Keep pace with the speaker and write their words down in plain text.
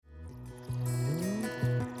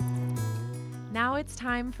it's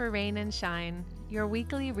time for Rain and Shine, your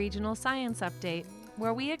weekly regional science update,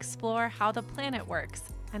 where we explore how the planet works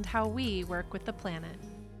and how we work with the planet.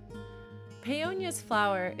 Paeonia's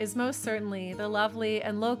flower is most certainly the lovely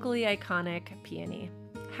and locally iconic peony.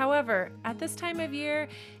 However, at this time of year,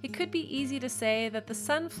 it could be easy to say that the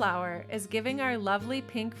sunflower is giving our lovely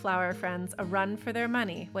pink flower friends a run for their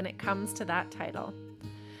money when it comes to that title.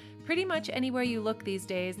 Pretty much anywhere you look these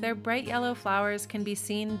days, their bright yellow flowers can be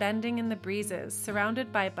seen bending in the breezes,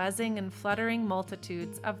 surrounded by buzzing and fluttering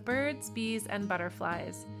multitudes of birds, bees, and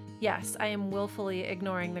butterflies. Yes, I am willfully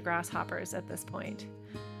ignoring the grasshoppers at this point.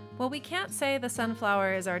 While we can't say the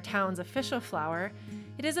sunflower is our town's official flower,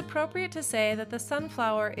 it is appropriate to say that the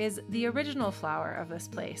sunflower is the original flower of this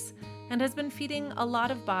place and has been feeding a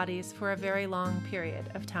lot of bodies for a very long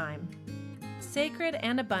period of time. Sacred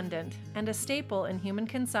and abundant, and a staple in human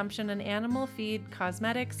consumption and animal feed,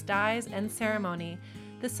 cosmetics, dyes, and ceremony,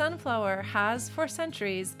 the sunflower has for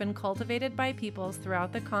centuries been cultivated by peoples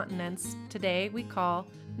throughout the continents today we call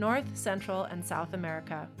North, Central, and South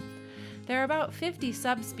America. There are about 50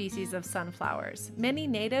 subspecies of sunflowers, many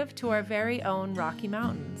native to our very own Rocky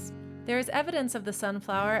Mountains. There is evidence of the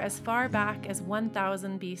sunflower as far back as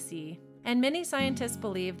 1000 BC. And many scientists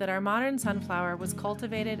believe that our modern sunflower was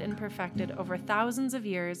cultivated and perfected over thousands of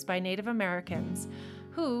years by Native Americans,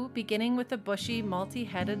 who, beginning with a bushy,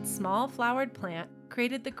 multi-headed, small-flowered plant,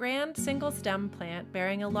 created the grand single-stem plant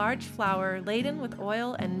bearing a large flower laden with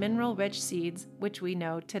oil and mineral-rich seeds, which we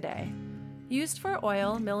know today. Used for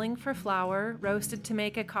oil, milling for flour, roasted to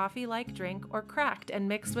make a coffee-like drink, or cracked and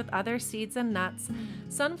mixed with other seeds and nuts,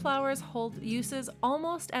 sunflowers hold uses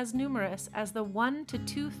almost as numerous as the 1,000 to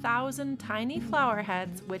 2,000 tiny flower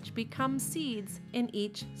heads which become seeds in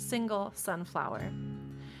each single sunflower.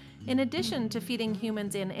 In addition to feeding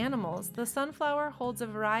humans and animals, the sunflower holds a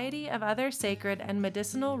variety of other sacred and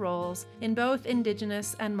medicinal roles in both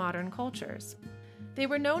indigenous and modern cultures. They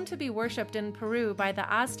were known to be worshipped in Peru by the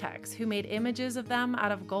Aztecs, who made images of them out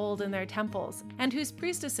of gold in their temples, and whose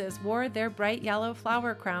priestesses wore their bright yellow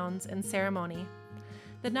flower crowns in ceremony.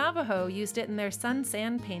 The Navajo used it in their sun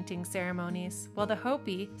sand painting ceremonies, while the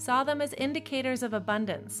Hopi saw them as indicators of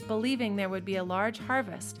abundance, believing there would be a large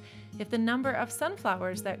harvest if the number of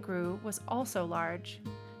sunflowers that grew was also large.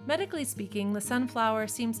 Medically speaking, the sunflower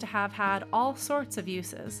seems to have had all sorts of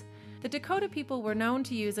uses. The Dakota people were known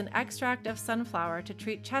to use an extract of sunflower to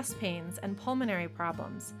treat chest pains and pulmonary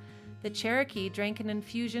problems. The Cherokee drank an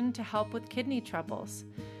infusion to help with kidney troubles.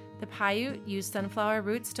 The Paiute used sunflower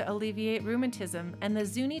roots to alleviate rheumatism, and the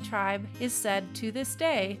Zuni tribe is said to this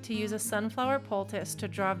day to use a sunflower poultice to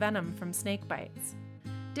draw venom from snake bites.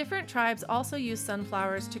 Different tribes also use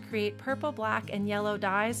sunflowers to create purple, black, and yellow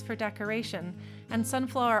dyes for decoration, and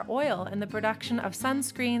sunflower oil in the production of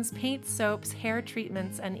sunscreens, paints, soaps, hair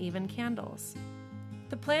treatments, and even candles.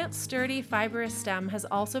 The plant's sturdy, fibrous stem has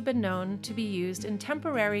also been known to be used in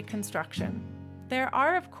temporary construction. There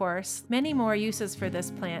are, of course, many more uses for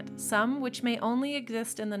this plant, some which may only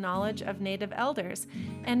exist in the knowledge of native elders,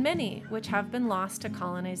 and many which have been lost to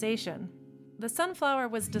colonization. The sunflower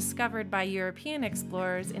was discovered by European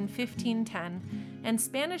explorers in 1510, and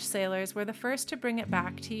Spanish sailors were the first to bring it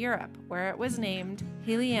back to Europe, where it was named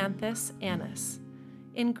Helianthus annuus.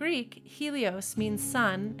 In Greek, helios means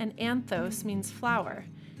sun and anthos means flower.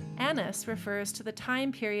 Annus refers to the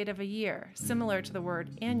time period of a year, similar to the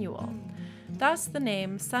word annual. Thus the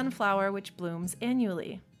name sunflower which blooms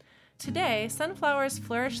annually. Today, sunflowers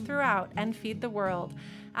flourish throughout and feed the world,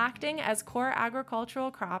 acting as core agricultural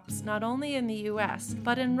crops not only in the U.S.,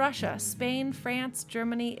 but in Russia, Spain, France,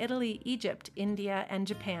 Germany, Italy, Egypt, India, and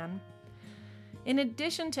Japan. In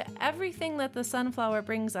addition to everything that the sunflower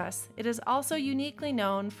brings us, it is also uniquely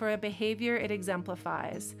known for a behavior it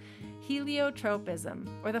exemplifies: heliotropism,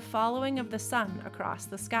 or the following of the sun across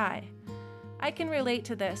the sky. I can relate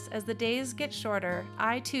to this as the days get shorter.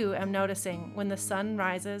 I too am noticing when the sun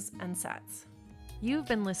rises and sets. You've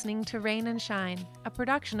been listening to Rain and Shine, a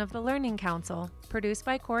production of the Learning Council, produced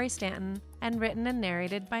by Corey Stanton and written and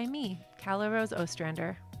narrated by me, Calla Rose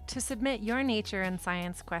Ostrander. To submit your nature and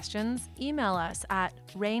science questions, email us at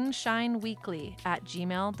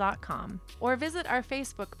rainshineweekly@gmail.com or visit our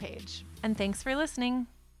Facebook page. And thanks for listening.